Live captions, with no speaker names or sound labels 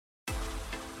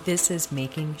This is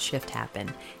Making Shift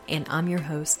Happen, and I'm your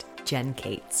host, Jen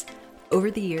Cates.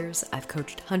 Over the years, I've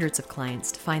coached hundreds of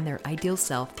clients to find their ideal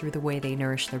self through the way they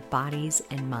nourish their bodies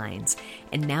and minds,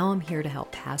 and now I'm here to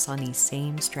help pass on these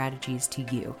same strategies to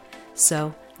you.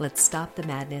 So let's stop the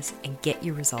madness and get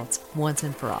your results once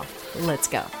and for all. Let's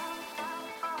go.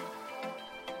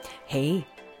 Hey,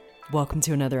 welcome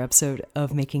to another episode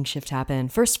of Making Shift Happen.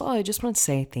 First of all, I just want to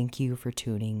say thank you for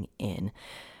tuning in.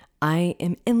 I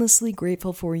am endlessly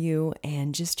grateful for you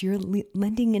and just your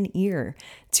lending an ear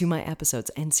to my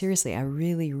episodes. And seriously, I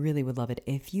really would love it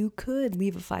if you could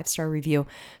leave a 5-star review,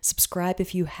 subscribe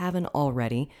if you haven't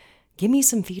already. Give me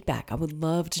some feedback. I would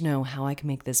love to know how I can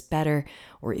make this better,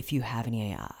 or if you have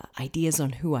any ideas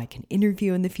on who I can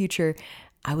interview in the future.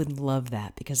 I would love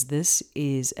that because this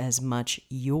is as much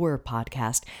your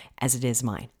podcast as it is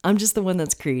mine. I'm just the one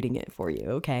that's creating it for you,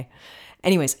 okay?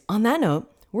 Anyways, on that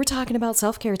note, we're talking about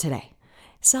self-care today.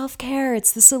 Self-care,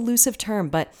 it's this elusive term,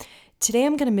 but today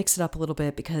I'm going to mix it up a little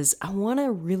bit because I want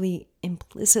to really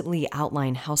implicitly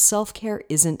outline how self-care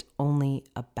isn't only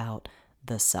about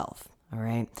the self, all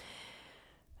right?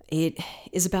 It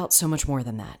is about so much more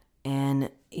than that. And,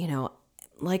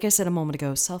 like I said a moment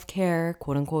ago, self-care,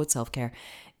 quote unquote self-care,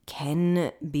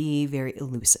 can be very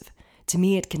elusive. To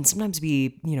me, it can sometimes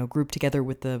be, grouped together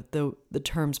with the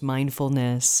terms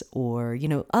mindfulness or,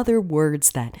 other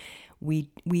words that we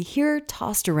hear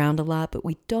tossed around a lot, but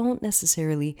we don't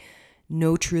necessarily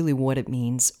know truly what it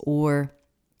means or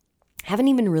haven't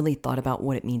even really thought about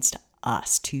what it means to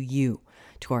us, to you,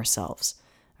 to ourselves.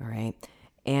 All right.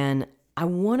 And I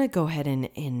want to go ahead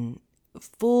and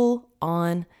full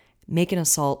on make an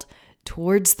assault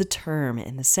towards the term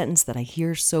and the sentence that I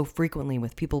hear so frequently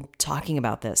with people talking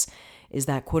about this is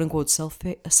that quote unquote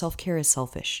self-care is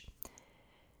selfish.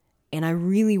 And I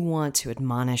really want to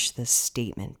admonish this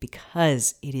statement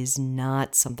because it is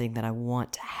not something that I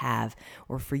want to have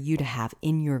or for you to have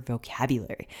in your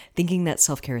vocabulary, thinking that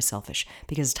self-care is selfish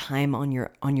because time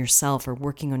on yourself or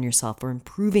working on yourself or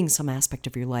improving some aspect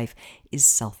of your life is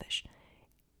selfish.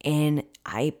 And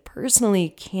I personally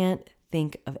can't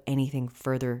think of anything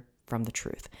further from the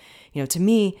truth. To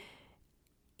me,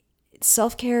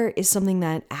 self-care is something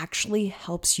that actually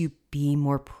helps you be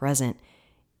more present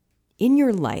in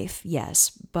your life,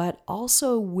 yes, but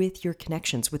also with your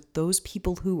connections, with those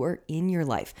people who are in your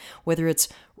life, whether it's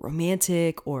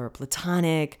romantic or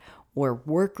platonic or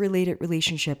work-related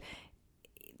relationship.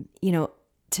 To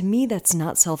me, that's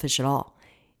not selfish at all.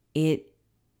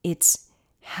 It's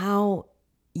how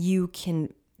you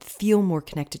can feel more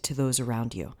connected to those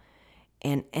around you.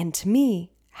 And to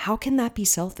me, how can that be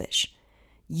selfish?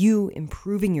 You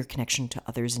improving your connection to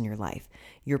others in your life,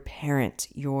 your parent,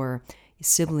 your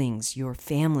siblings, your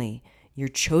family, your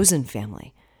chosen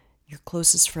family, your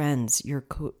closest friends, your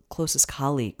closest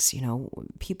colleagues,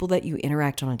 people that you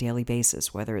interact on a daily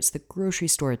basis, whether it's the grocery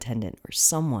store attendant or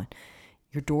someone,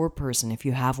 your door person, if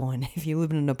you have one, if you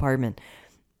live in an apartment,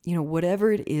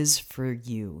 whatever it is for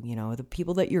you, the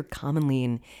people that you're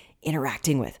commonly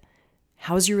interacting with.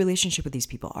 How's your relationship with these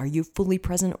people? Are you fully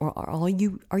present or are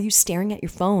you staring at your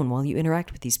phone while you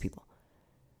interact with these people?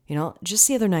 Just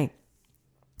the other night,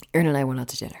 Erin and I went out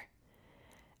to dinner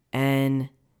and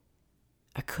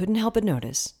I couldn't help but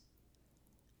notice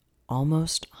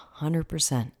almost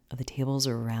 100% of the tables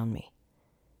around me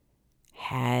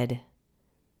had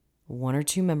one or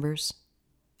two members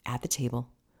at the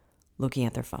table looking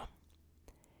at their phone.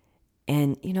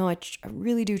 And, I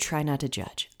really do try not to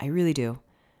judge. I really do.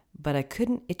 But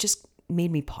it just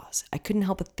made me pause. I couldn't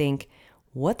help but think,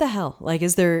 what the hell? Like,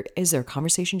 is there a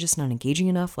conversation just not engaging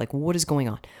enough? Like, what is going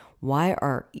on?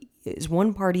 Is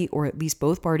one party or at least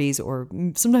both parties or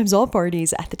sometimes all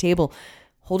parties at the table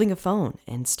holding a phone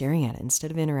and staring at it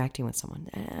instead of interacting with someone?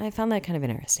 And I found that kind of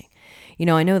interesting.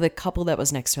 I know the couple that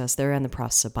was next to us, they're in the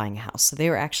process of buying a house. So they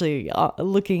were actually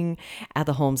looking at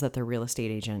the homes that their real estate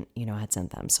agent, had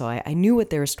sent them. So I knew what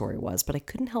their story was, but I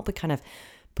couldn't help but kind of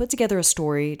put together a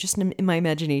story just in my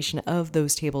imagination of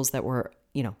those tables that were,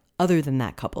 other than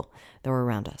that couple that were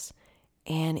around us.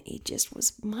 And it just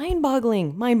was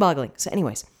mind-boggling. So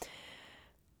anyways,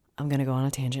 I'm going to go on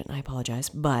a tangent and I apologize,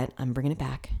 but I'm bringing it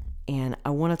back. And I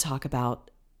want to talk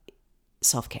about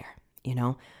self-care,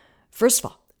 First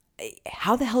of all,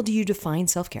 how the hell do you define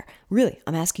self-care? Really,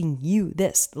 I'm asking you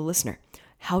this, the listener.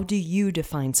 How do you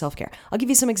define self-care? I'll give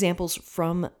you some examples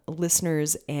from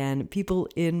listeners and people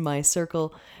in my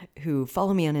circle who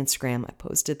follow me on Instagram. I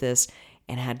posted this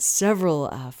and had several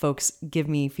folks give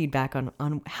me feedback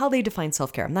on how they define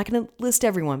self-care. I'm not going to list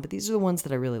everyone, but these are the ones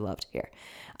that I really love to hear.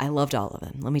 I loved all of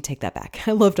them. Let me take that back.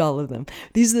 I loved all of them.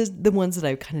 These are the ones that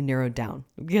I've kind of narrowed down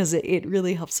because it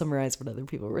really helps summarize what other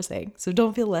people were saying. So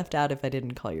don't feel left out if I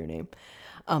didn't call your name.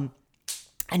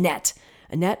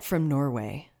 Annette from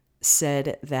Norway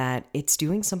said that it's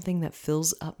doing something that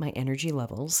fills up my energy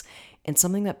levels and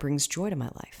something that brings joy to my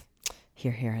life.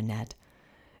 Hear, hear, Annette.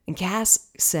 And Cass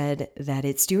said that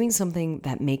it's doing something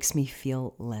that makes me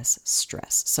feel less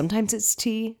stress. Sometimes it's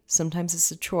tea, sometimes it's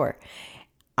a chore.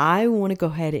 I want to go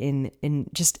ahead and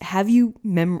just have you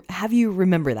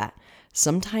remember that.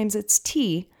 Sometimes it's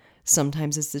tea,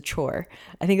 sometimes it's a chore.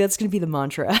 I think that's going to be the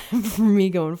mantra for me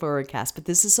going forward, Cass. But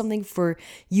this is something for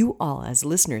you all as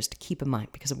listeners to keep in mind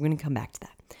because I'm going to come back to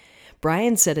that.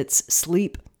 Brian said it's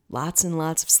sleep, lots and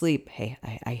lots of sleep. Hey,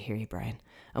 I hear you, Brian.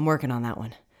 I'm working on that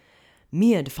one.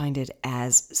 Mia defined it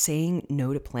as saying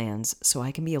no to plans so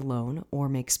I can be alone or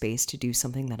make space to do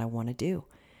something that I want to do.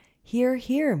 Hear,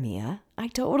 hear, Mia. I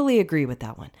totally agree with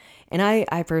that one. And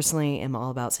I personally am all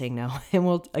about saying no. And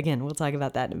we'll talk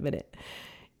about that in a minute.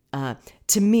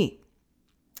 To me,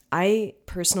 I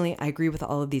agree with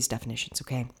all of these definitions,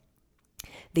 okay?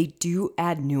 They do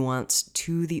add nuance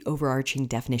to the overarching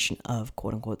definition of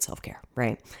quote unquote self-care,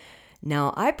 right?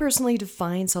 Now, I personally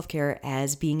define self-care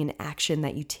as being an action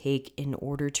that you take in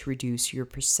order to reduce your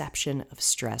perception of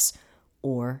stress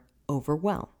or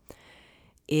overwhelm.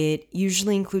 It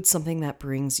usually includes something that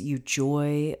brings you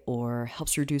joy or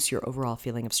helps reduce your overall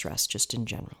feeling of stress just in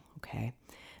general, okay?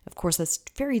 Of course, that's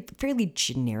fairly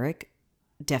generic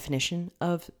definition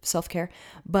of self-care,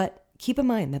 but keep in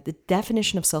mind that the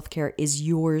definition of self-care is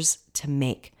yours to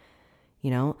make,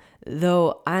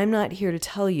 though I'm not here to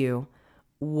tell you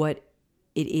what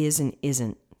it is and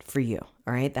isn't for you,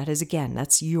 all right?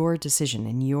 That's your decision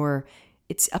and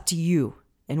it's up to you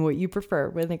and what you prefer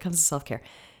when it comes to self-care.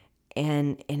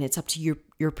 And it's up to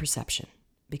your perception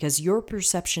because your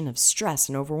perception of stress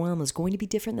and overwhelm is going to be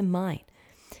different than mine.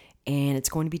 And it's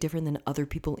going to be different than other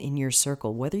people in your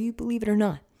circle, whether you believe it or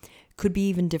not. Could be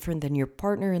even different than your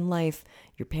partner in life,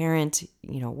 your parent,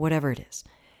 whatever it is.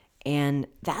 And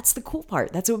that's the cool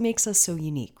part. That's what makes us so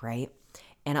unique, right?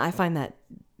 And I find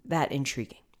that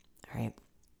intriguing, all right?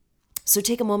 So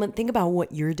take a moment, think about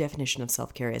what your definition of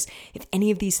self-care is. If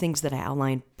any of these things that I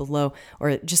outlined below,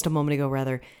 or just a moment ago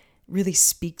rather, really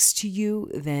speaks to you,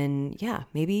 then yeah,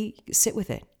 maybe sit with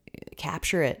it,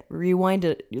 capture it, rewind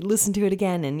it, listen to it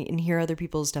again and hear other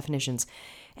people's definitions,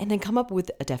 and then come up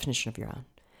with a definition of your own.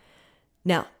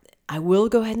 Now, I will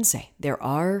go ahead and say there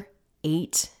are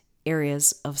 8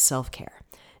 areas of self-care.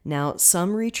 Now,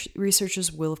 some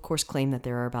researchers will, of course, claim that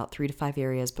there are about 3 to 5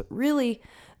 areas, but really,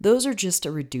 those are just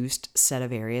a reduced set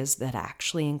of areas that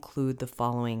actually include the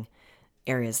following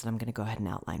areas that I'm going to go ahead and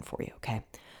outline for you, okay?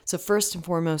 So first and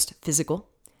foremost, physical,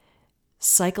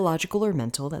 psychological or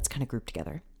mental, that's kind of grouped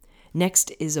together.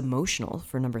 Next is emotional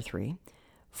for number 3.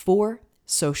 4,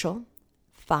 social.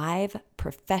 5,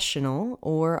 professional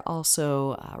or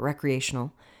also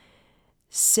recreational.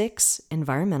 6,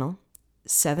 environmental.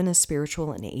 7 is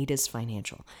spiritual and 8 is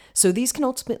financial. So these can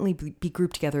ultimately be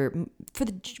grouped together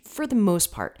for the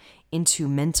most part into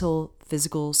mental,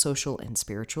 physical, social, and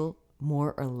spiritual,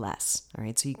 more or less. All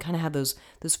right. So you kind of have those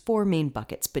 4 main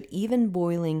buckets, but even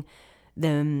boiling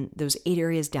those 8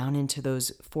 areas down into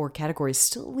those 4 categories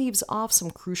still leaves off some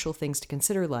crucial things to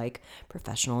consider, like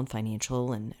professional and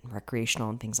financial and recreational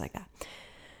and things like that.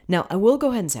 Now, I will go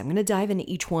ahead and say I'm going to dive into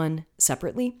each one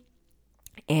separately.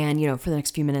 And, for the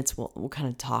next few minutes, we'll kind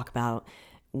of talk about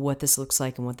what this looks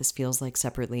like and what this feels like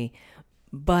separately.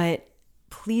 But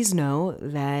please know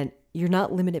that you're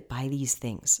not limited by these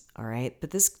things, all right?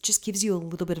 But this just gives you a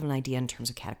little bit of an idea in terms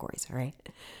of categories, all right?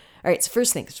 All right, so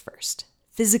first things first,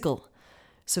 physical.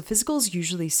 So physical is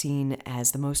usually seen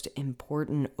as the most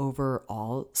important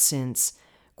overall since,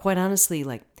 quite honestly,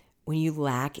 like when you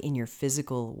lack in your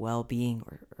physical well-being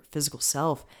or physical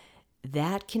self,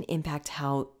 that can impact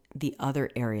how the other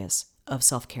areas of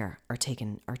self-care are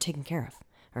taken care of,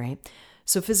 all right?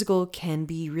 So physical can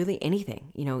be really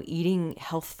anything, eating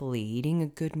healthfully, eating a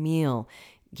good meal,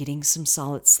 getting some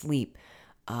solid sleep,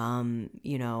 even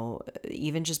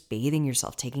just bathing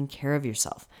yourself, taking care of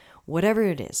yourself, whatever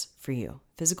it is for you.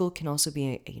 Physical can also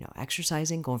be,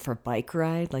 exercising, going for a bike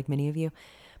ride like many of you.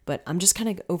 But I'm just kind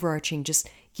of overarching, just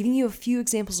giving you a few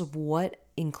examples of what's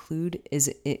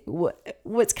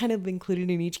kind of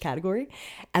included in each category,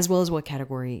 as well as what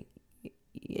category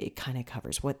it kind of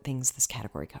covers, what things this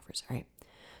category covers, all right?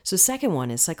 So second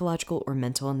one is psychological or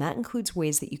mental, and that includes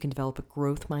ways that you can develop a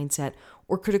growth mindset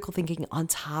or critical thinking on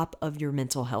top of your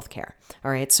mental health care.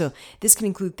 All right, so this can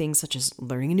include things such as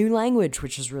learning a new language,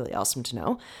 which is really awesome to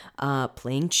know,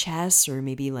 playing chess, or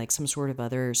maybe like some sort of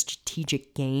other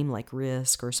strategic game like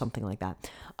Risk or something like that.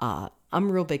 I'm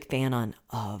a real big fan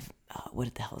of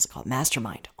what the hell is it called?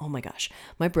 Mastermind. Oh my gosh.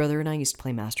 My brother and I used to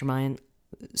play Mastermind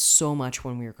so much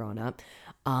when we were growing up.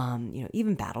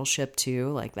 Even Battleship too,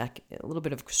 like that, a little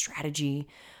bit of strategy,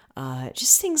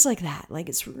 just things like that. Like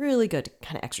it's really good to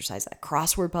kind of exercise that.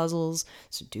 Crossword puzzles,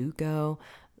 Sudoku.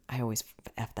 I always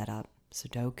F that up.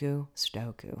 Sudoku,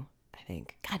 I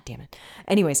think. God damn it.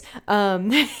 Anyways,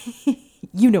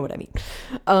 you know what I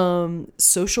mean.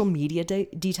 Social media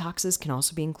detoxes can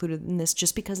also be included in this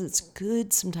just because it's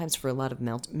good sometimes for a lot of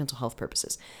mental health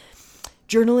purposes.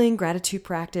 Journaling, gratitude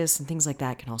practice, and things like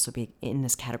that can also be in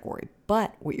this category.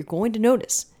 But what you're going to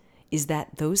notice is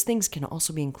that those things can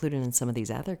also be included in some of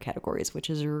these other categories, which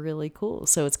is really cool.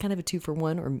 So it's kind of a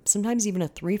 2-for-1 or sometimes even a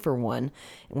 3-for-1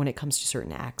 when it comes to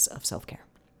certain acts of self-care.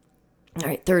 All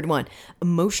right, third one,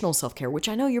 emotional self-care, which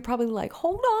I know you're probably like,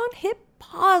 hold on, hit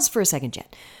pause for a second, Jen.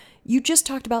 You just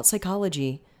talked about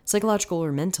psychological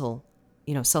or mental,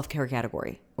 self-care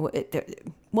category.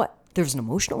 What? There's an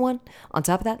emotional one on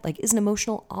top of that? Like, isn't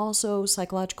emotional also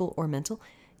psychological or mental?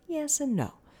 Yes and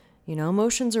no.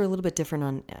 Emotions are a little bit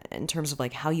different in terms of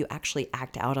like how you actually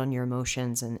act out on your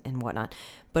emotions and whatnot.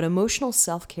 But emotional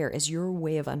self-care is your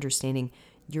way of understanding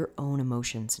your own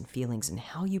emotions and feelings and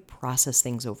how you process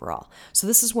things overall. So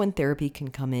this is when therapy can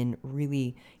come in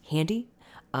really handy.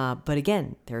 But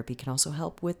again, therapy can also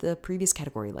help with the previous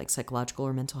category, like psychological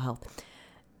or mental health.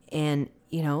 And,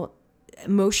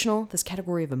 this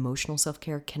category of emotional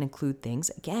self-care can include things,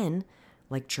 again,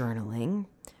 like journaling,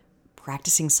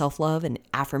 practicing self-love and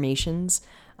affirmations,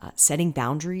 setting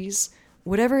boundaries,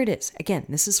 whatever it is. Again,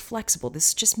 this is flexible. This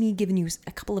is just me giving you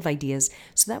a couple of ideas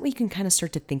so that way you can kind of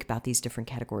start to think about these different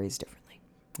categories differently.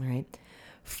 All right.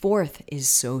 Fourth is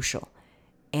social.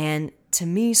 And to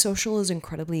me, social is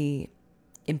incredibly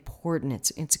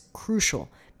important. It's crucial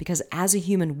because as a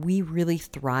human, we really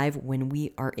thrive when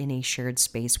we are in a shared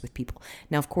space with people.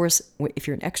 Now, of course, if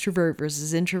you're an extrovert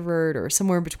versus introvert or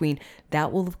somewhere in between,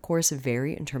 that will, of course,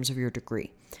 vary in terms of your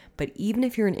degree. But even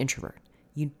if you're an introvert,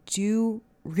 you do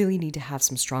really need to have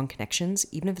some strong connections,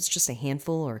 even if it's just a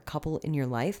handful or a couple in your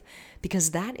life,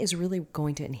 because that is really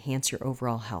going to enhance your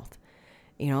overall health.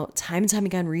 Time and time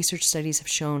again, research studies have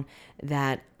shown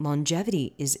that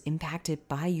longevity is impacted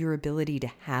by your ability to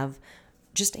have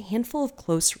just a handful of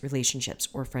close relationships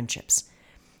or friendships.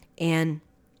 And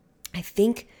I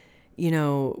think,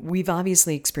 we've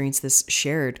obviously experienced this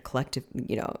shared collective,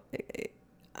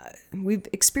 we've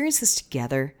experienced this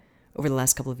together over the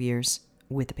last couple of years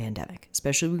with the pandemic,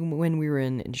 especially when we were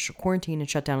in initial quarantine and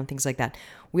shutdown and things like that.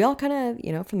 We all kind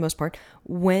of, for the most part,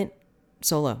 went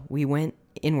solo. We went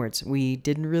inwards. We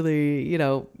didn't really,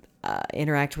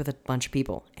 interact with a bunch of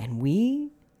people. And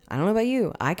I don't know about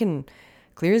you, I can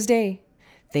clear as day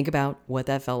think about what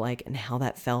that felt like and how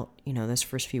that felt, this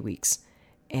first few weeks.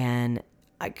 And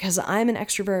because I'm an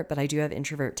extrovert, but I do have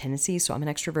introvert tendencies. So I'm an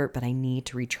extrovert, but I need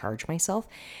to recharge myself.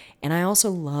 And I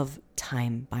also love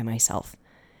time by myself.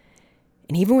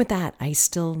 And even with that, I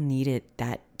still needed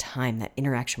that time, that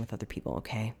interaction with other people,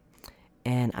 okay?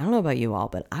 And I don't know about you all,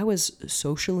 but I was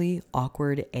socially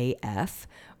awkward AF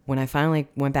when I finally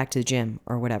went back to the gym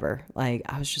or whatever. Like,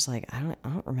 I was just like, I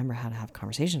don't remember how to have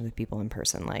conversations with people in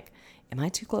person. Like, am I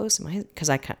too close? Because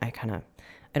I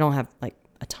don't have like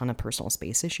a ton of personal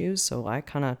space issues, so I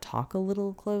kind of talk a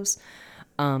little close.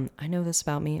 I know this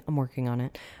about me. I'm working on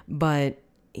it. But,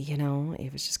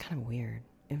 it was just kind of weird.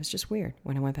 It was just weird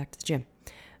when I went back to the gym.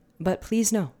 But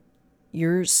please know,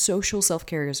 your social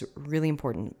self-care is really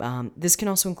important. This can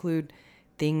also include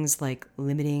things like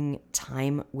limiting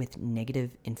time with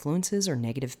negative influences or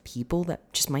negative people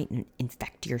that just might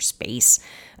infect your space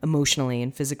emotionally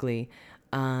and physically.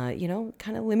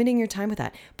 Kind of limiting your time with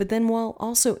that. But then while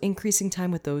also increasing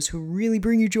time with those who really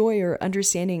bring you joy or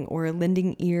understanding or a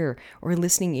lending ear or a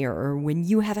listening ear, or when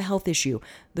you have a health issue,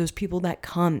 those people that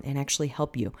come and actually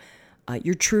help you.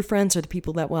 Your true friends are the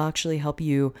people that will actually help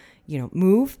you,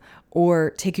 move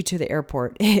or take you to the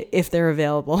airport if they're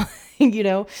available,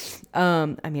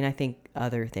 I think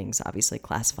other things obviously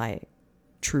classify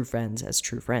true friends as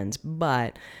true friends,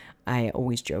 but I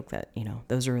always joke that,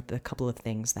 those are the couple of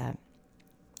things that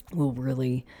will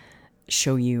really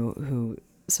show you who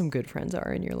some good friends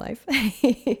are in your life.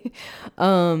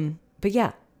 But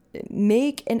yeah,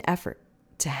 make an effort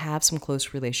to have some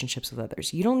close relationships with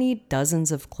others. You don't need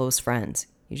dozens of close friends.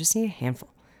 You just need a handful,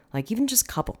 like even just a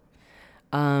couple.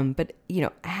 But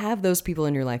have those people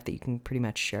in your life that you can pretty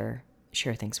much share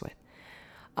things with.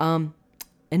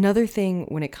 Another thing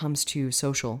when it comes to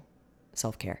social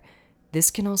self-care,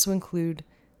 this can also include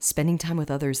spending time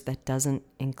with others that doesn't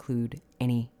include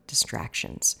any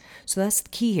distractions. So that's the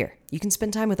key here. You can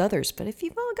spend time with others, but if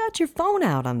you've all got your phone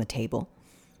out on the table,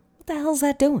 what the hell's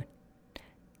that doing?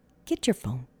 Get your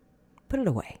phone, put it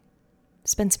away,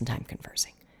 spend some time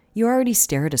conversing. You already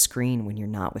stare at a screen when you're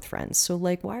not with friends. So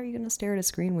why are you going to stare at a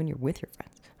screen when you're with your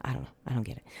friends? I don't know. I don't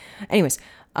get it. Anyways,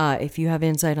 if you have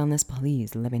insight on this,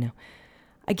 please let me know.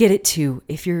 I get it too.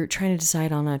 If you're trying to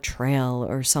decide on a trail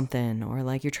or something, or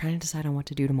you're trying to decide on what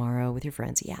to do tomorrow with your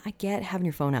friends. Yeah, I get having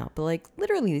your phone out, but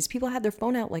literally these people had their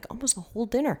phone out almost the whole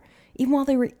dinner, even while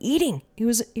they were eating. It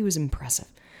was impressive.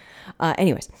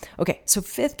 Anyways, okay. So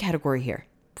 5th category here,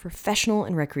 professional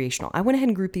and recreational. I went ahead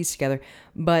and grouped these together,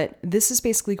 but this is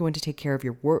basically going to take care of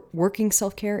your working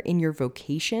self-care in your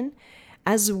vocation,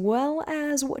 as well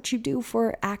as what you do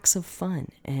for acts of fun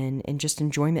and just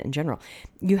enjoyment in general.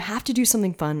 You have to do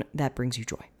something fun that brings you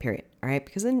joy, period. All right?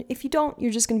 Because then if you don't,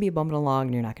 you're just going to be bumping along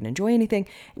and you're not going to enjoy anything,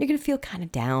 and you're going to feel kind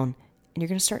of down, and you're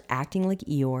going to start acting like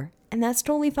Eeyore, and that's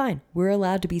totally fine. We're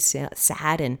allowed to be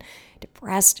sad and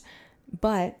depressed,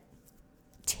 but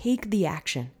take the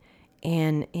action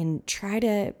and try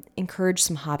to encourage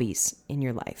some hobbies in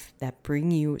your life that bring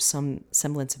you some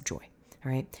semblance of joy.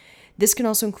 All right? This can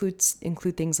also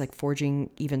include things like forging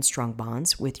even strong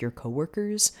bonds with your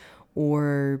coworkers,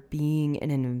 or being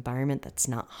in an environment that's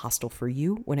not hostile for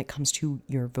you when it comes to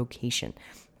your vocation,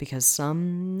 because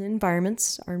some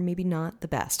environments are maybe not the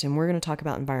best. And we're going to talk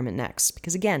about environment next,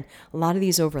 because again, a lot of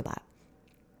these overlap.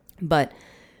 But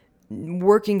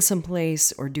working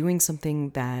someplace or doing something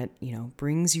that,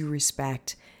 brings you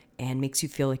respect and makes you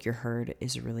feel like you're heard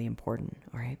is really important.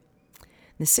 All right.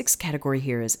 The 6th category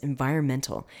here is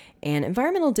environmental, and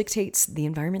environmental dictates the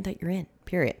environment that you're in,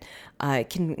 period.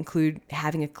 It can include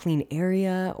having a clean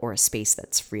area or a space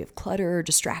that's free of clutter or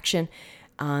distraction,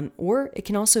 or it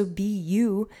can also be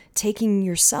you taking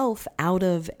yourself out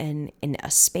of in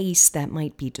a space that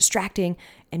might be distracting,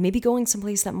 and maybe going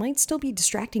someplace that might still be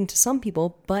distracting to some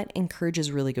people, but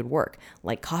encourages really good work,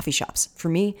 like coffee shops. For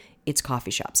me, it's coffee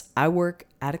shops. I work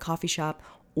at a coffee shop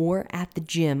or at the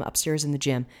gym, upstairs in the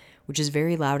gym, which is a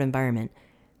very loud environment,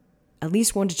 at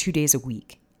least 1 to 2 days a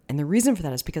week. And the reason for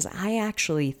that is because I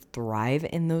actually thrive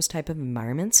in those type of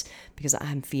environments, because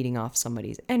I'm feeding off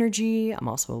somebody's energy. I'm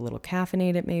also a little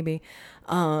caffeinated maybe,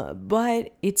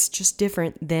 but it's just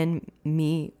different than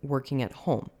me working at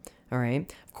home. All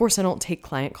right. Of course, I don't take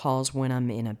client calls when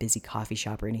I'm in a busy coffee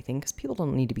shop or anything, because people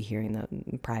don't need to be hearing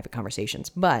the private conversations,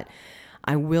 but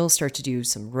I will start to do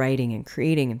some writing and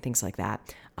creating and things like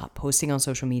that. Posting on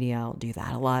social media, I'll do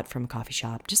that a lot from a coffee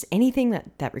shop. Just anything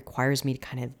that requires me to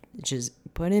kind of just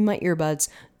put in my earbuds,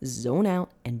 zone out,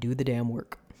 and do the damn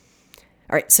work.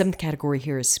 All right, 7th category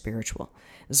here is spiritual.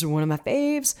 This is one of my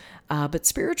faves, but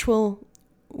spiritual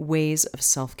ways of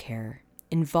self-care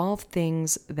involve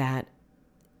things that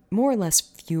more or less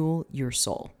fuel your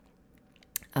soul.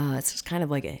 It's just kind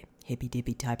of like a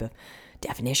hippy-dippy type of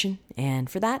definition, and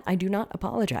for that, I do not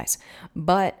apologize.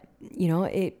 But,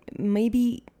 it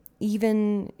maybe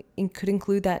even it could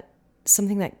include that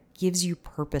something that gives you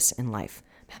purpose in life.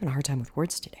 I'm having a hard time with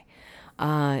words today.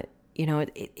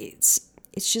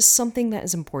 It's just something that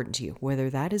is important to you, whether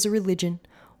that is a religion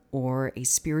or a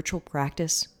spiritual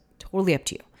practice, totally up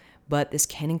to you. But this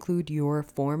can include your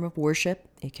form of worship.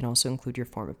 It can also include your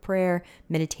form of prayer,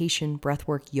 meditation,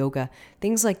 breathwork, yoga,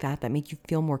 things like that make you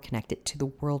feel more connected to the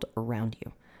world around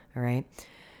you. All right.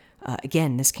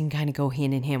 Again, this can kind of go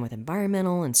hand in hand with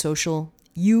environmental and social.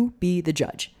 You be the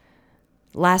judge.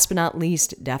 Last but not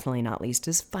least, definitely not least,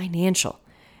 is financial.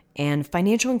 And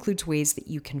financial includes ways that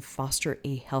you can foster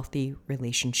a healthy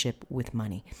relationship with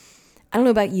money. I don't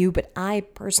know about you, but I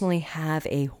personally have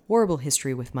a horrible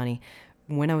history with money.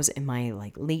 When I was in my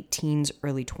late teens,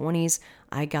 early 20s,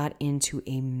 I got into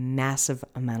a massive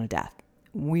amount of debt.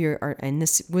 And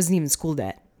this wasn't even school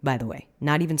debt, by the way,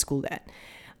 not even school debt.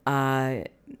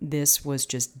 This was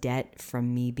just debt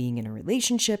from me being in a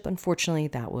relationship, unfortunately,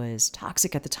 that was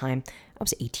toxic at the time. I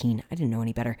was 18. I didn't know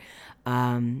any better.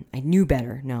 I knew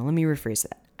better. No, let me rephrase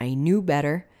that. I knew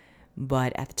better,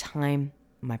 but at the time,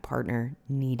 my partner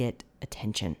needed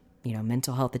attention,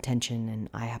 mental health attention, and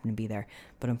I happened to be there.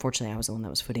 But unfortunately, I was the one that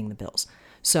was footing the bills.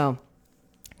 So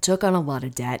took on a lot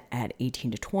of debt at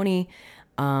 18 to 20.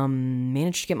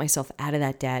 Managed to get myself out of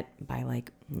that debt by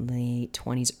late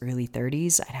 20s, early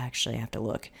 30s. I'd actually have to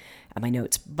look at my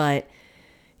notes, but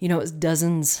it was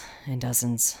dozens and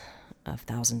dozens of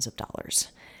thousands of dollars,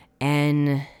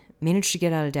 and managed to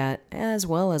get out of debt as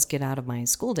well as get out of my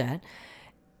school debt.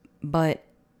 But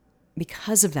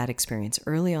because of that experience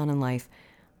early on in life,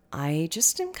 I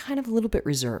just am kind of a little bit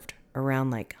reserved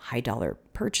around like high dollar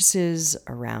purchases,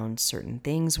 around certain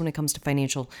things when it comes to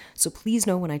financial. So please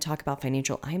know when I talk about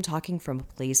financial, I am talking from a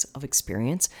place of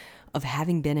experience of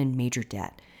having been in major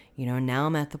debt. Now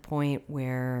I'm at the point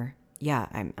where, yeah,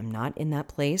 I'm not in that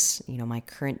place. My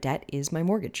current debt is my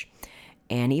mortgage.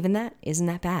 And even that isn't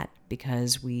that bad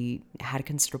because we had a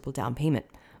considerable down payment.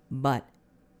 But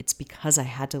it's because I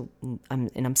had to,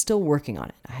 and I'm still working on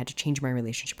it. I had to change my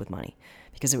relationship with money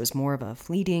because it was more of a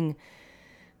fleeting,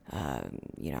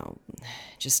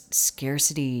 just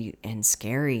scarcity and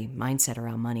scary mindset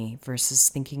around money versus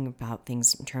thinking about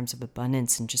things in terms of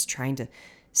abundance and just trying to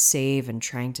save and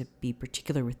trying to be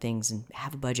particular with things and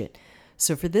have a budget.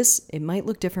 So for this, it might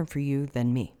look different for you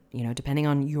than me, depending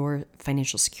on your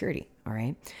financial security. All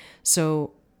right.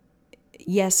 So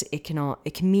yes, it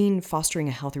can mean fostering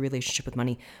a healthy relationship with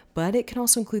money, but it can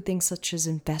also include things such as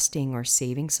investing or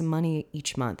saving some money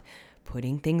each month,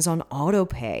 putting things on auto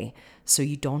pay so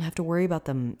you don't have to worry about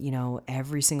them,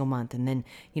 every single month. And then,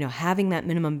 having that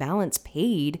minimum balance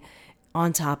paid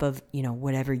on top of,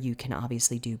 whatever you can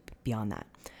obviously do beyond that.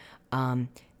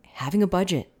 Having a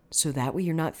budget so that way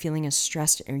you're not feeling as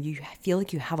stressed or you feel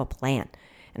like you have a plan.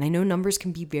 And I know numbers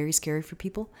can be very scary for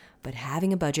people, but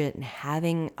having a budget and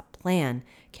having a plan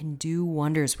can do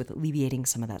wonders with alleviating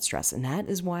some of that stress. And that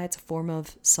is why it's a form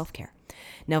of self-care.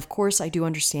 Now, of course, I do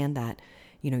understand that,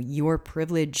 your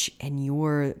privilege and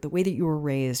the way that you were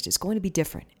raised is going to be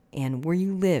different. And where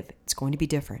you live, it's going to be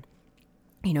different.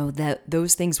 That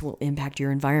those things will impact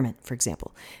your environment, for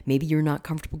example. Maybe you're not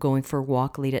comfortable going for a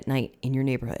walk late at night in your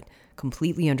neighborhood.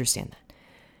 Completely understand that.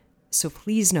 So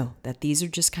please know that these are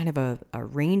just kind of a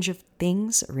range of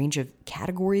things, a range of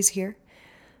categories here,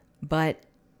 but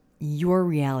your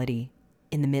reality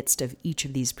in the midst of each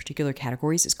of these particular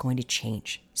categories is going to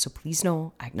change. So please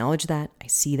know, I acknowledge that, I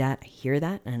see that, I hear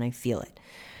that, and I feel it.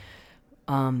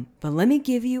 But let me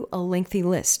give you a lengthy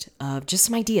list of just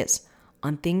some ideas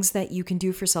on things that you can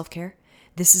do for self-care.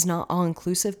 This is not all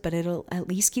inclusive, but it'll at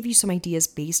least give you some ideas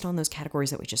based on those categories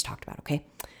that we just talked about, okay?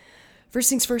 First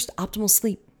things first, optimal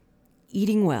sleep.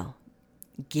 Eating well,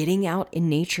 getting out in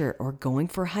nature or going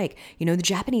for a hike. The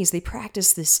Japanese, they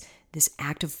practice this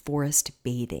act of forest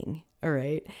bathing, all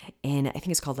right? And I think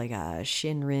it's called like a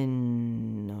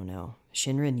Shinrin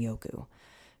Yoku.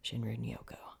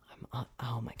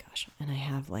 Oh my gosh. And I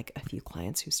have like a few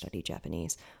clients who study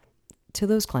Japanese. To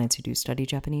those clients who do study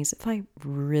Japanese, if I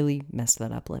really messed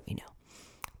that up, let me know.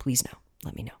 Please know.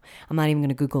 Let me know. I'm not even going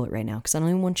to Google it right now because I don't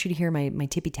even want you to hear my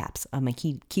tippy taps on my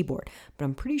keyboard. But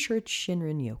I'm pretty sure it's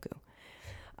Shinrin Yoku.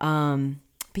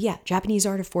 But yeah, Japanese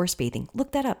art of forest bathing.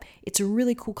 Look that up. It's a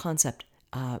really cool concept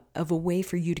of a way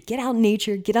for you to get out in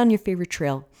nature, get on your favorite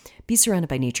trail, be surrounded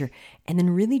by nature, and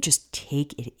then really just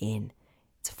take it in.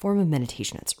 It's a form of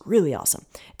meditation. It's really awesome.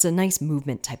 It's a nice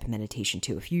movement type of meditation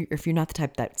too. If you're not the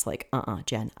type that's like,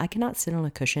 Jen, I cannot sit on a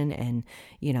cushion and,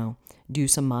 do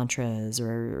some mantras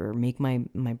or make my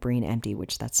brain empty,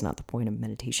 which that's not the point of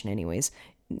meditation anyways.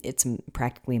 It's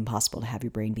practically impossible to have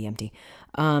your brain be empty.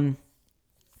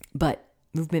 But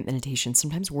movement meditation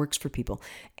sometimes works for people.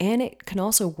 And it can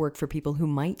also work for people who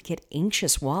might get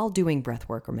anxious while doing breath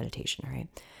work or meditation, right?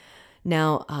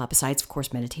 Now, besides, of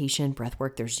course, meditation, breath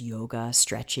work, there's yoga,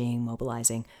 stretching,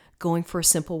 mobilizing, going for a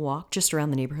simple walk just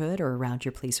around the neighborhood or around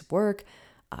your place of work,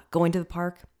 going to the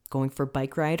park, going for a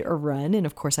bike ride or run. And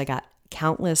of course, I got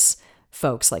countless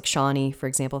folks like Shawnee, for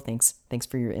example. Thanks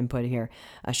for your input here.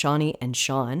 Shawnee and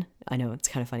Sean. I know it's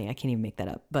kind of funny. I can't even make that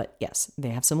up. But yes, they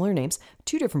have similar names.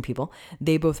 Two different people.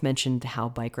 They both mentioned how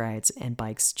bike rides and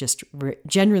bikes, just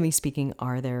generally speaking,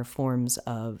 are their forms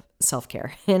of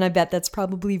self-care. And I bet that's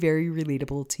probably very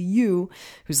relatable to you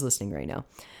who's listening right now.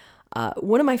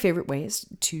 One of my favorite ways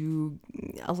to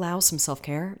allow some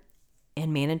self-care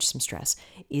and manage some stress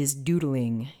is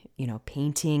doodling,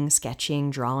 painting,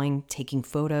 sketching, drawing, taking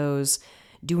photos,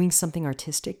 doing something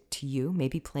artistic to you,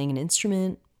 maybe playing an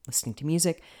instrument, listening to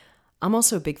music. I'm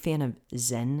also a big fan of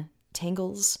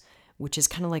Zentangles, which is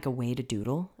kind of like a way to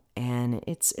doodle. And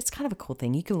it's kind of a cool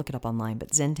thing. You can look it up online,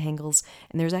 but Zentangles,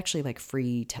 and there's actually like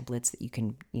free templates that you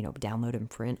can, download and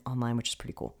print online, which is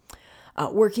pretty cool.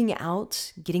 Working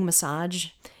out, getting a massage,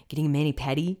 getting a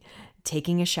mani-pedi,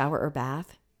 taking a shower or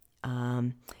bath,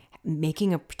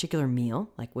 making a particular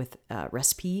meal, like with a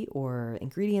recipe or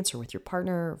ingredients or with your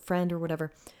partner, or friend or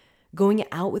whatever, going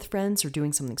out with friends or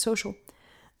doing something social,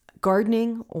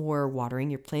 gardening or watering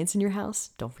your plants in your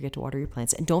house. Don't forget to water your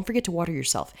plants, and don't forget to water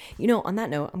yourself. On that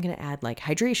note, I'm going to add like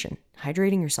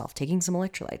hydrating yourself, taking some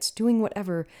electrolytes, doing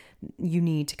whatever you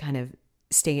need to kind of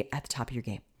stay at the top of your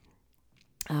game.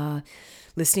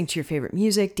 listening to your favorite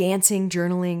music, dancing,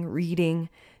 journaling, reading,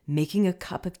 making a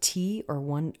cup of tea,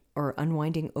 or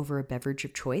unwinding over a beverage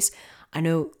of choice. I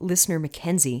know listener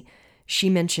Mackenzie, she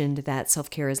mentioned that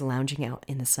self-care is lounging out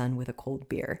in the sun with a cold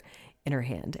beer in her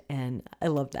hand. And I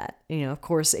love that. Of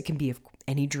course, it can be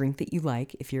any drink that you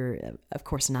like. If you're, of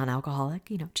course,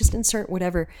 non-alcoholic, just insert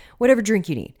whatever drink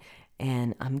you need.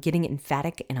 And I'm getting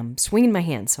emphatic and I'm swinging my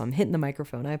hand, so I'm hitting the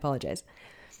microphone. I apologize.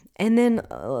 And then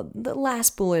the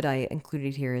last bullet I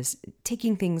included here is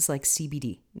taking things like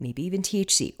CBD, maybe even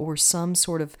THC, or some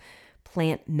sort of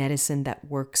plant medicine that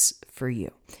works for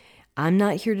you. I'm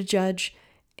not here to judge.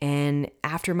 And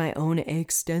after my own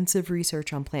extensive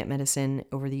research on plant medicine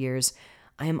over the years,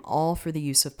 I am all for the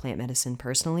use of plant medicine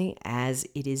personally as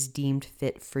it is deemed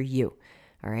fit for you.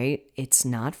 All right. It's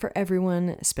not for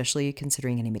everyone, especially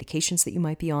considering any medications that you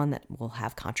might be on that will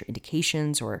have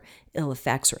contraindications or ill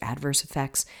effects or adverse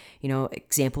effects.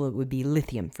 Example, it would be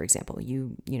lithium, for example.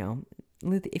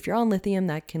 If you're on lithium,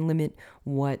 that can limit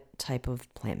what type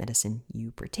of plant medicine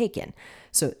you partake in.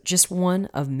 So just one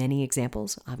of many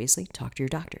examples. Obviously, talk to your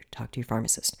doctor, talk to your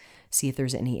pharmacist, see if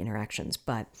there's any interactions.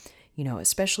 But,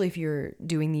 especially if you're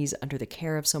doing these under the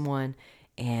care of someone,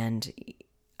 and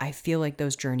I feel like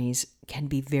those journeys can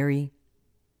be very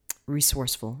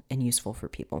resourceful and useful for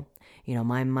people.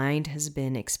 My mind has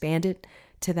been expanded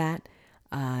to that.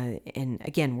 And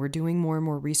again, we're doing more and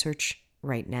more research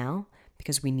right now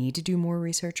because we need to do more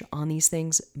research on these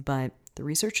things. But the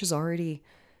research is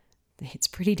it's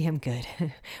pretty damn good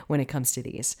when it comes to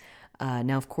these.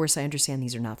 Now, of course, I understand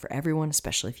these are not for everyone,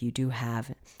 especially if you do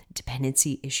have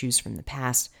dependency issues from the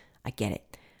past. I get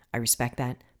it. I respect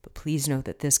that. But please note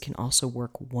that this can also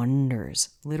work wonders,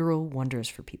 literal wonders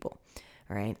for people.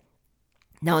 All right.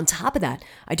 Now, on top of that,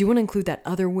 I do want to include that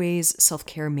other ways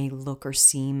self-care may look or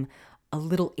seem a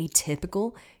little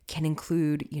atypical can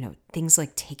include, things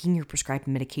like taking your prescribed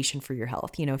medication for your health.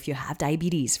 If you have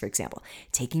diabetes, for example,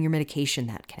 taking your medication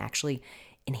that can actually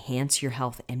enhance your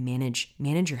health and manage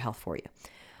your health for you.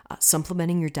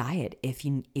 Supplementing your diet if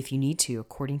you need to,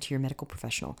 according to your medical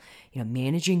professional.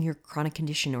 Managing your chronic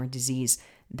condition or disease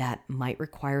that might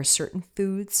require certain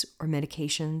foods or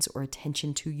medications or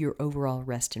attention to your overall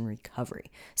rest and recovery,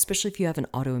 especially if you have an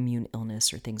autoimmune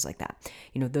illness or things like that.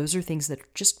 Those are things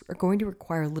that just are going to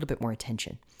require a little bit more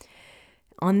attention.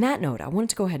 On that note, I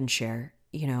wanted to go ahead and share,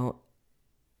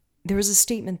 there was a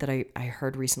statement that I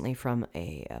heard recently from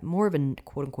a more of a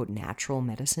quote unquote natural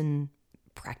medicine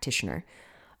practitioner.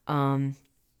 And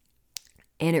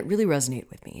it really resonated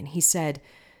with me. And he said,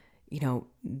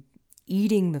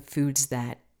 eating the foods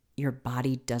that your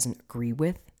body doesn't agree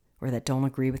with or that don't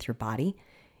agree with your body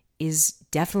is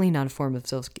definitely not a form of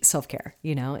self-care.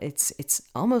 It's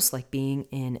almost like being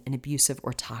in an abusive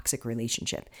or toxic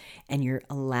relationship, and you're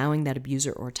allowing that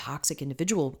abuser or toxic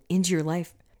individual into your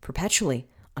life perpetually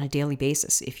on a daily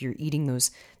basis if you're eating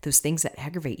those things that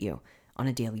aggravate you on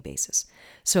a daily basis.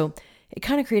 So it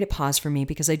kind of created pause for me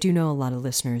because I do know a lot of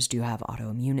listeners do have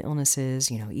autoimmune illnesses.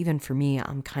 Even for me,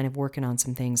 I'm kind of working on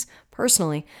some things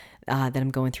personally that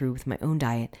I'm going through with my own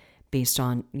diet based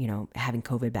on, having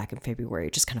COVID back in February.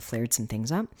 It just kind of flared some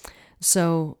things up.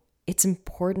 So it's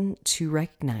important to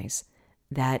recognize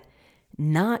that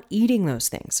not eating those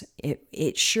things,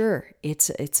 it's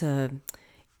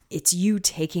you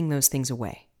taking those things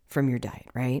away from your diet,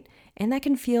 right? And that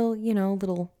can feel, a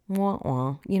little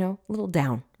wah-wah, a little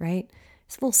down, right?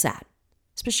 It's a little sad,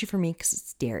 especially for me because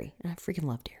it's dairy and I freaking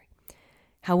love dairy.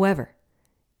 However,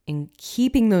 in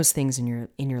keeping those things in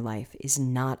your life is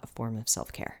not a form of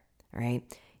self-care, all right?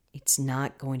 It's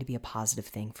not going to be a positive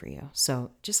thing for you.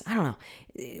 So just, I don't know.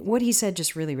 What he said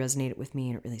just really resonated with me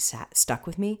and it really stuck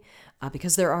with me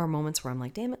because there are moments where I'm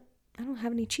like, damn it, I don't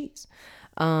have any cheese.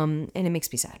 And it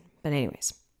makes me sad. But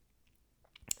anyways.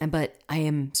 But I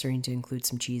am starting to include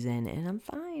some cheese in and I'm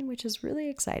fine, which is really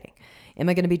exciting. Am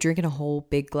I going to be drinking a whole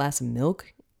big glass of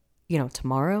milk,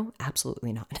 tomorrow?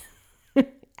 Absolutely not.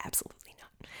 Absolutely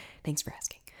not. Thanks for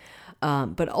asking.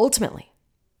 But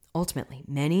ultimately,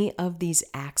 many of these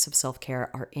acts of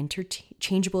self-care are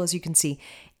interchangeable, as you can see,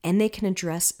 and they can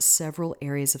address several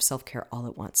areas of self-care all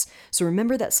at once. So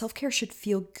remember that self-care should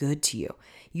feel good to you.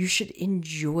 You should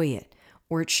enjoy it,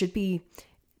 or it should be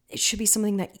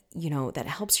something that, that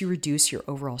helps you reduce your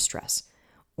overall stress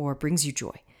or brings you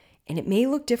joy. And it may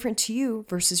look different to you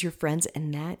versus your friends,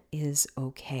 and that is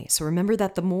okay. So remember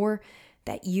that the more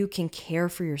that you can care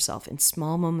for yourself in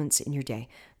small moments in your day,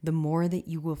 the more that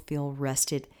you will feel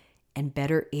rested and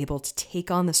better able to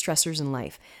take on the stressors in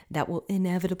life that will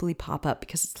inevitably pop up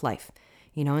because it's life,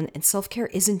 and self-care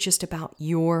isn't just about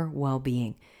your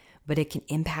well-being, but it can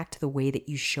impact the way that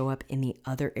you show up in the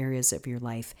other areas of your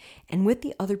life and with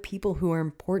the other people who are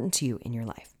important to you in your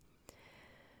life.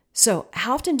 So,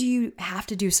 how often do you have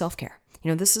to do self-care?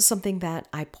 This is something that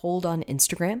I polled on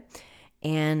Instagram.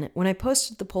 And when I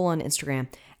posted the poll on Instagram,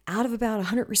 out of about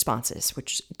 100 responses,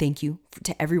 which thank you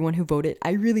to everyone who voted,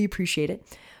 I really appreciate it.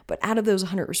 But out of those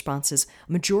 100 responses,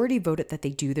 a majority voted that they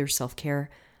do their self-care,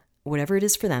 whatever it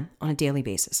is for them, on a daily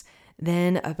basis.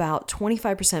 Then about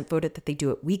 25% voted that they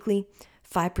do it weekly,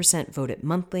 5% voted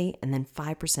monthly, and then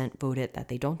 5% voted that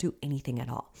they don't do anything at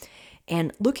all.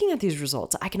 And looking at these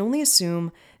results, I can only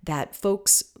assume that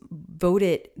folks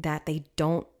voted that they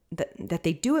don't, that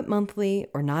they do it monthly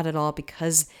or not at all,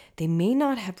 because they may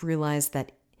not have realized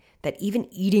that even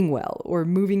eating well or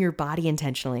moving your body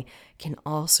intentionally can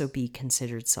also be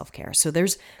considered self-care. So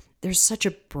there's such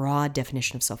a broad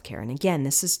definition of self-care. And again,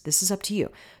 this is up to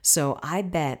you. So I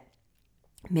bet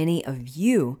many of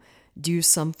you do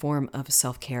some form of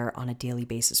self-care on a daily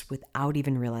basis without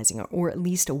even realizing it, or at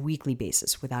least a weekly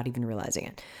basis without even realizing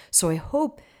it. So I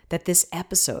hope that this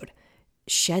episode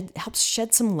helps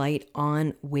shed some light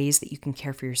on ways that you can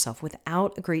care for yourself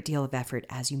without a great deal of effort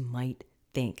as you might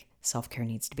think self-care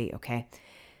needs to be, okay?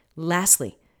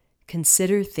 Lastly,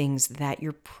 consider things that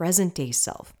your present day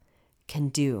self can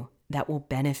do that will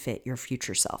benefit your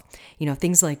future self.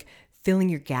 Things like filling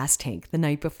your gas tank the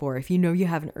night before. If you know you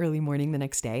have an early morning the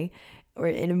next day,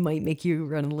 and it might make you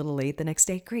run a little late the next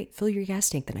day, great, fill your gas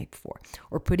tank the night before.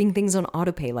 Or putting things on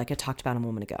auto pay like I talked about a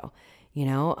moment ago,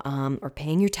 or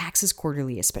paying your taxes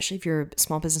quarterly, especially if you're a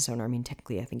small business owner. I mean,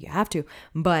 technically, I think you have to,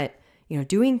 but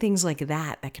doing things like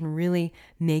that can really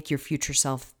make your future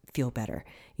self feel better.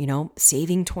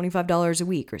 Saving $25 a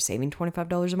week or saving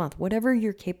 $25 a month, whatever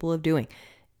you're capable of doing,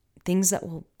 things that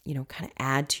will, kind of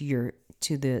add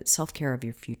to the self-care of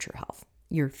your future health,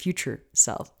 your future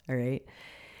self. All right.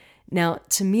 Now,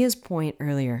 to Mia's point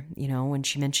earlier, when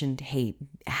she mentioned, hey,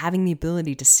 having the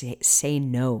ability to say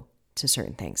no to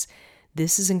certain things,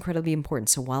 this is incredibly important.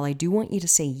 So while I do want you to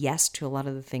say yes to a lot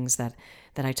of the things that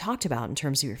I talked about in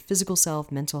terms of your physical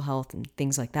self, mental health, and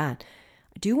things like that,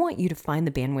 I do want you to find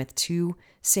the bandwidth to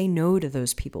say no to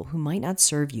those people who might not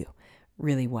serve you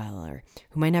really well, or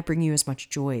who might not bring you as much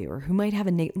joy, or who might have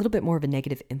a little bit more of a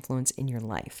negative influence in your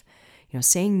life.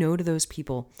 Saying no to those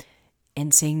people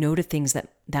and saying no to things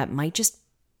that might just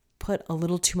put a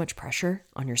little too much pressure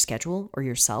on your schedule or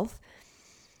yourself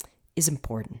is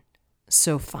important.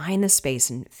 So find the space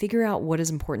and figure out what is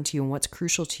important to you and what's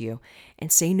crucial to you, and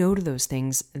say no to those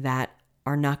things that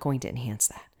are not going to enhance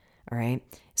that. All right.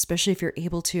 Especially if you're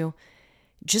able to.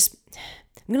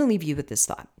 I'm going to leave you with this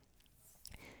thought.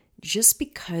 Just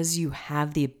because you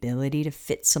have the ability to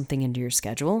fit something into your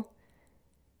schedule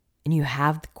and you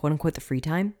have, quote unquote, the free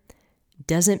time,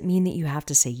 doesn't mean that you have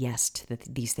to say yes to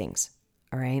these things.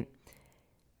 All right.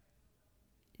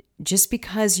 Just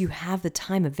because you have the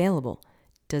time available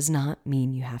does not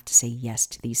mean you have to say yes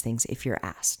to these things if you're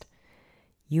asked.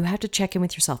 You have to check in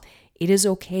with yourself. It is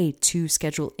okay to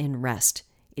schedule in rest.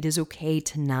 It is okay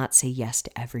to not say yes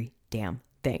to every damn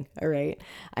thing. All right.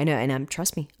 I know. And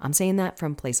trust me, I'm saying that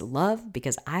from a place of love,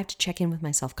 because I have to check in with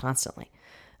myself constantly.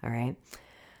 All right.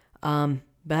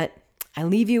 But I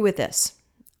leave you with this.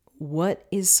 What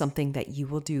is something that you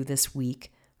will do this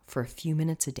week for a few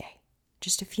minutes a day?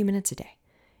 Just a few minutes a day.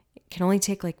 It can only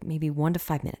take like maybe 1 to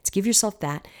 5 minutes. Give yourself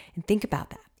that and think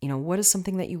about that. What is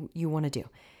something that you want to do?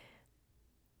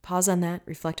 Pause on that,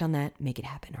 reflect on that, make it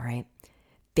happen. All right.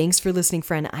 Thanks for listening,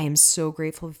 friend. I am so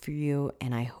grateful for you,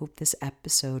 and I hope this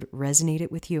episode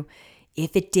resonated with you.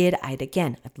 If it did,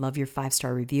 I'd love your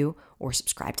 5-star review, or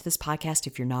subscribe to this podcast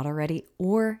if you're not already,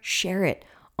 or share it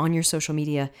on your social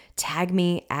media. Tag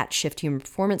me at Shift Human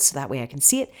Performance so that way I can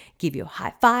see it, give you a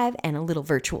high five and a little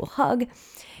virtual hug.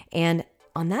 And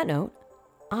on that note,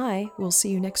 I will see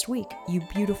you next week, you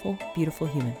beautiful, beautiful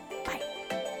human.